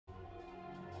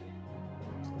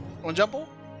Want to jump on?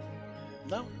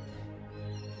 No.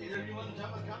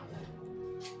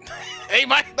 Hey,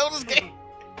 Mike, know this game.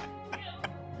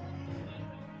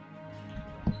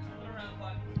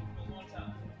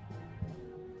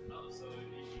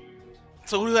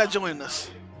 So who that joining us?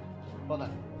 Hold on.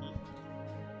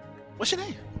 What's your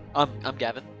name? I'm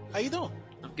Gavin. How you doing?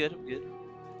 I'm good. I'm good.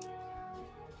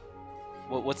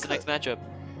 What's the next matchup?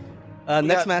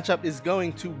 Next matchup is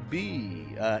going to be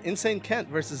InsaneKhent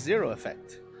versus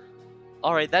ZeroEffect.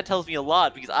 All right, that tells me a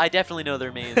lot because I definitely know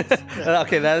their mains.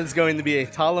 Okay, that is going to be a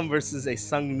Talum versus a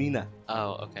Sungmina.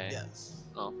 Oh, okay. Yes.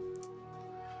 Oh.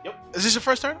 Yep. Is this your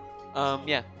first turn?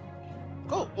 Yeah.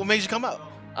 Cool. What made you come out?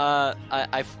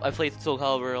 I played Soul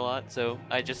Calibur a lot, so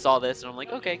I just saw this and I'm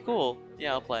like, okay, cool.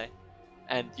 Yeah, I'll play.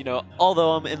 And you know,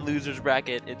 although I'm in losers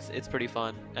bracket, it's pretty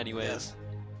fun, anyways. Yes.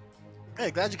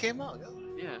 Hey, glad you came out.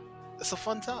 Yeah. It's a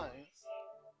fun time.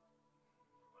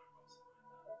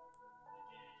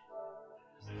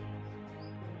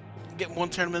 Get one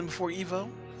tournament before Evo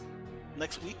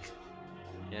next week.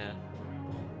 Yeah.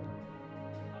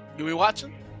 You be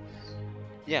watching?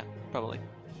 Yeah, probably.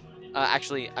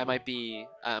 Actually, I might be.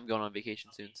 I'm going on vacation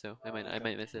soon, so I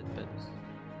might miss it. But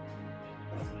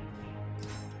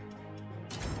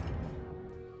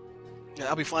yeah,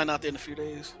 I'll be flying out there in a few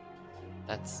days.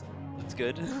 that's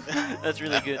good. That's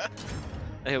really good.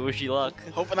 I wish you luck.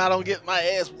 Hoping I don't get my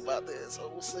ass whooped out there, so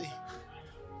we'll see.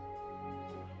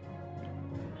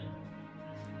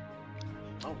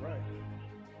 All right.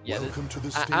 Yeah, Welcome to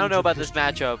the I don't know about this history.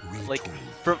 matchup. Like,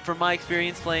 from my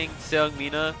experience playing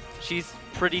Seongmina, she's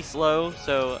pretty slow.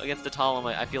 So against the Talum,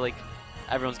 I feel like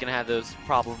everyone's gonna have those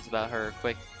problems about her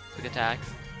quick attacks.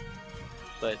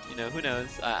 But you know, who knows?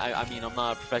 I mean, I'm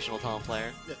not a professional Talum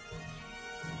player. Yeah.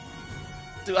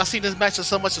 Dude, I've seen this matchup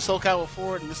so much in Soul Calibur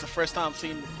 4, and this is the first time I've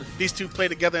seen these two play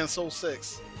together in Soul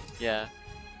 6. Yeah.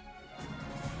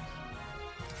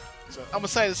 So I'm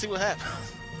excited to see what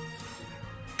happens.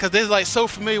 Because they're like so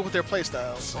familiar with their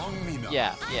playstyles.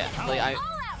 Yeah, yeah. Like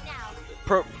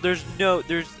there's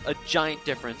a giant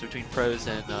difference between pros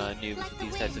and noobs with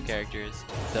these types of characters.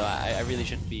 So I really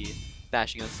shouldn't be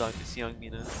bashing on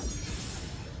Seongmina.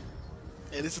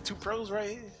 Yeah, these are two pros right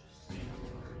here.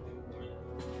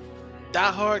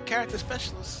 Die-hard character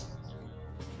specialists.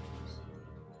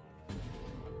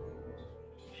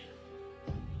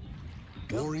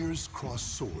 Warriors cross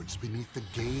swords beneath the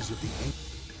gaze of the ancient.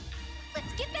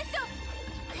 Let's get this up!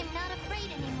 I'm not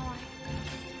afraid anymore.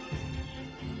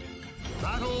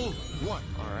 Battle 1.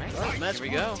 Alright, match here we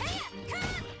go.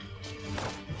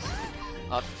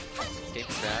 Up, escape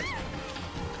the grab.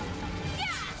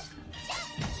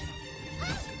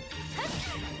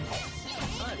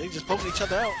 Alright, they just poking each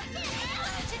other out.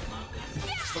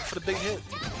 Just look for the big hit.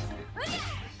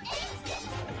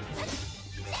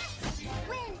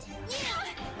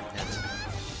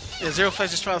 Yeah, ZeroEffect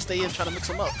just trying to stay in, trying to mix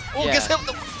them up. Oh, Yeah. gets hit with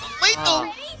the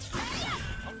lethal!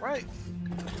 Alright.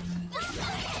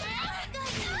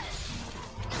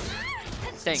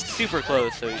 Staying super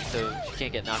close so she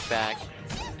can't get knocked back.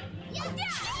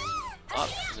 Oh,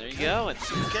 there you go. And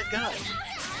Get got.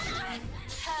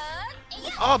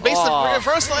 Oh, basic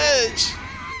reversal edge!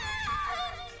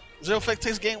 ZeroEffect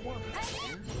takes game 1.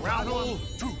 Battle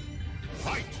 2.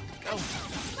 Fight. Go.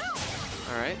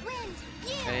 alright.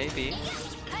 A, B.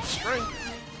 String.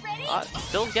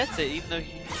 Still gets it even though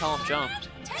he Talum jumped.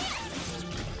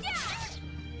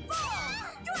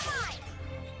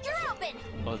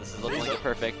 Oh, this is looking like a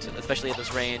perfect, especially at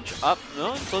this range. Up,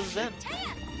 no, it closes in.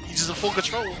 He's just in full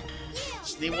control.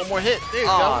 Just need one more hit. There you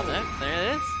Oh, go.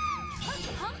 there it is.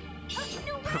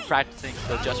 Practicing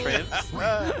the just frames.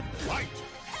 Yeah,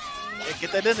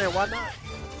 get that in there, why not?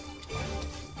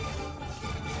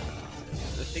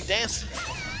 They dancing.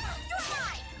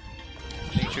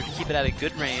 Make sure to keep it at a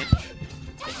good range.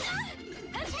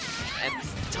 And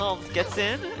Talum gets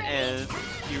in, and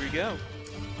here we go.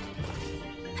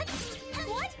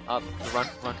 Up, the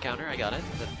run counter, I got it.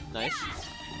 Nice.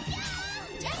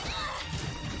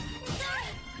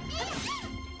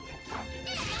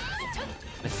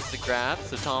 Misses the grab,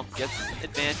 so Talum gets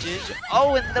advantage.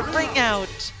 Oh, and the ring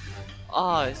out!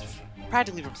 Oh, it's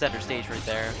practically from center stage right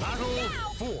there. Battle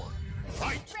 4.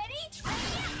 Fight.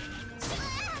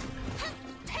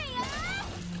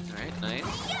 Alright,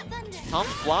 nice.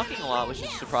 Talum's blocking a lot, which is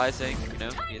surprising, you know,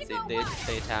 because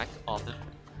they attack often.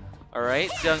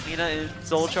 Alright, Seongmina in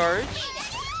Soul Charge.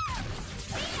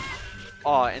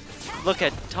 Oh, and look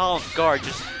at Talum's guard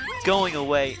just going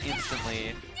away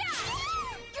instantly.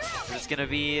 Is it gonna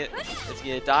be, is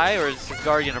he gonna die or is his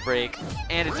guard gonna break?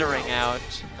 And it's a ring out.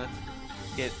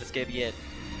 That's gonna be it.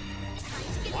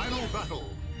 Final battle.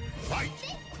 Fight.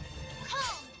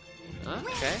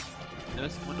 Okay. No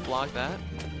someone to block that.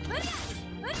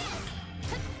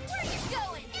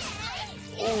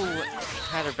 Oh,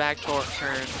 had her back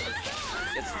turn.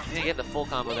 Gonna get the full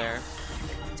combo there.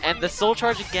 And the soul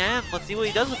charge again. Let's see what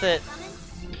he does with it.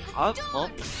 Oh, well,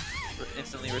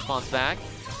 instantly responds back.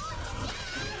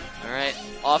 Alright,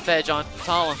 off edge on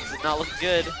Talon. This is not looking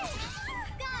good.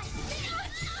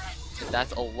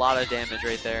 That's a lot of damage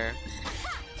right there.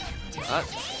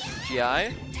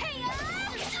 GI.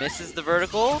 Misses the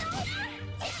vertical.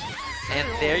 And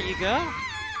there you go.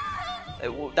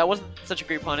 That wasn't such a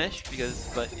great punish,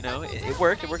 but you know, it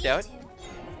worked out.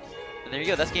 And there you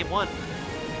go, that's game 1.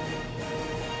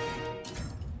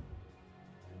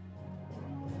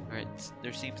 Alright,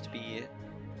 there seems to be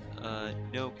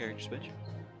no character switch.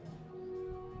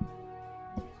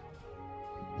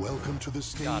 Welcome to the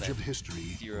stage of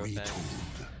history ZeroEffect. retold.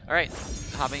 Alright,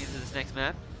 hopping into this next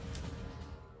map.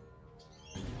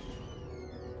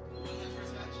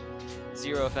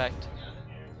 ZeroEffect.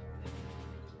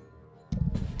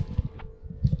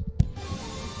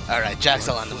 Alright,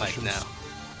 Jaxel on the mic now.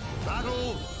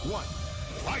 Battle 1.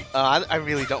 Fight. I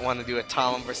really don't want to do a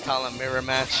Talon versus Talon mirror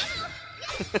match.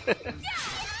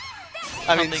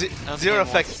 I mean,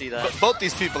 ZeroEffect, both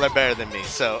these people are better than me,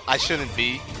 so I shouldn't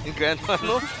be in Grand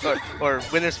Finals or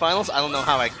Winners Finals. I don't know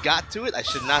how I got to it. I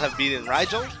should not have beaten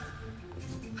Rigel.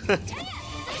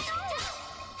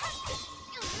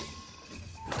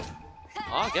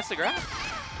 Oh, guess the grab.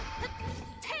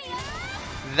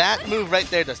 That move right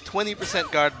there does 20%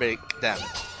 guard break damage.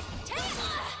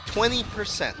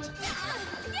 20%.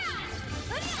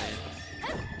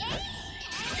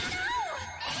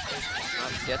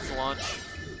 Gets the launch.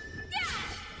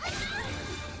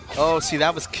 Oh, see,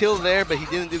 that was kill there, but he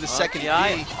didn't do the second B.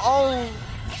 Oh,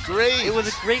 great. It was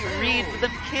a great read, but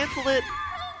then cancel it.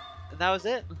 And that was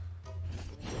it.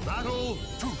 Battle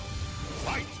 2.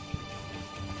 Fight.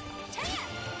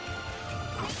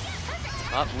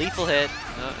 Lethal hit.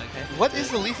 Oh, okay. What is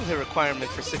the lethal hit requirement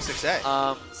for 6-6A?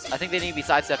 I think they need to be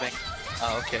sidestepping.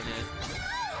 Oh, okay. Yeah.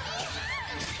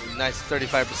 Nice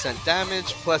 35% damage,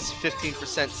 plus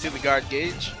 15% to the guard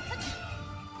gauge.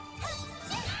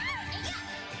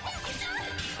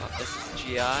 This is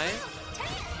GI.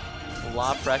 A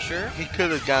lot of pressure. He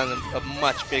could have gotten a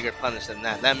much bigger punish than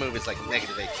that. That move is like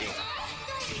negative 18.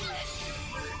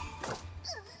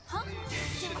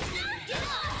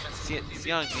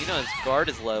 Seong Mina's guard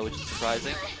is low, which is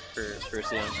surprising for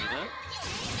Seong Mina.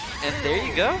 And there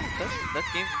you go.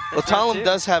 That's game. Well, Talon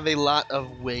does have a lot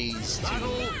of ways to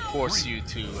force you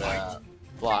to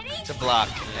block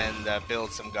and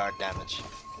build some guard damage.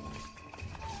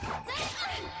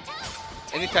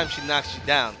 Anytime she knocks you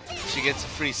down, she gets a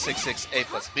free 6-6 A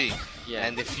plus B. Yeah.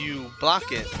 And if you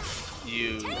block it,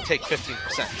 you take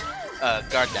 15%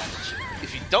 guard damage.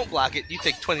 If you don't block it, you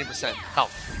take 20%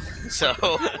 health. So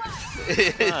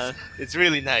it's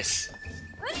really nice.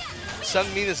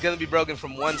 Seong Mina is going to be broken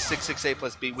from 1 6-6 A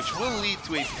plus B, which will lead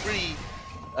to a free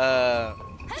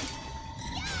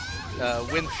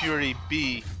Wind Fury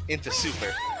B into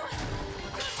Super.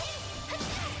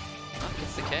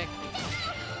 Gets the kick.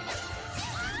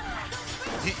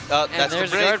 That's and there's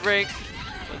the a guard break.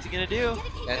 What's he gonna do?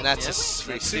 And that's a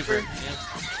free Super. Yeah.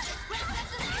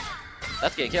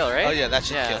 That's gonna kill, right? Oh yeah, that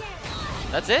should kill.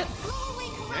 That's it.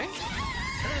 Okay.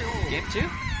 Game 2.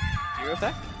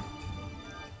 ZeroEffect.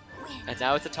 And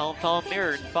now it's a Talon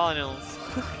mirror in finals.